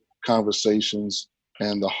candid conversations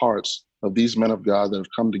and the hearts of these men of God that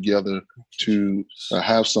have come together to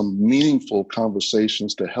have some meaningful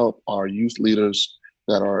conversations to help our youth leaders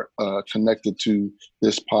that are connected to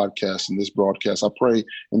this podcast and this broadcast. I pray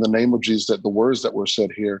in the name of Jesus that the words that were said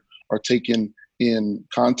here are taken in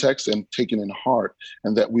context and taken in heart,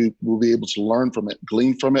 and that we will be able to learn from it,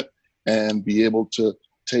 glean from it, and be able to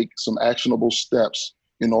take some actionable steps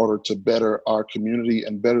in order to better our community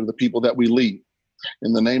and better the people that we lead.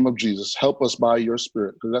 In the name of Jesus, help us by your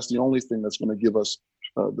Spirit, because that's the only thing that's going to give us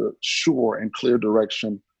the sure and clear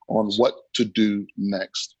direction on what to do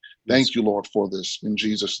next. Thank you, Lord, for this. In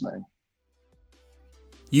Jesus' name.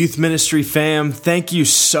 Youth Ministry fam, thank you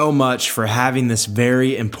so much for having this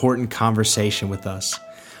very important conversation with us.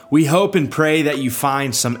 We hope and pray that you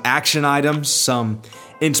find some action items, some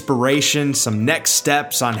inspiration, some next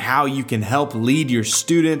steps on how you can help lead your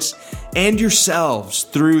students and yourselves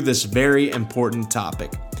through this very important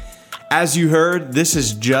topic. As you heard, this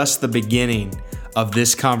is just the beginning of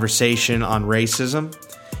this conversation on racism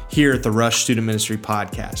here at the Rush Student Ministry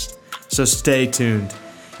Podcast. So stay tuned.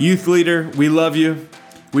 Youth leader, we love you.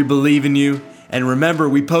 We believe in you. And remember,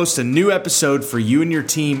 we post a new episode for you and your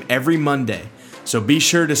team every Monday. So be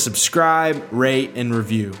sure to subscribe, rate, and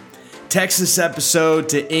review. Text this episode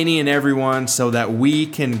to any and everyone so that we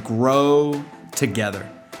can grow together.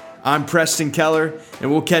 I'm Preston Keller,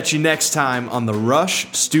 and we'll catch you next time on the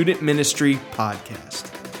Rush Student Ministry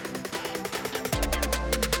Podcast.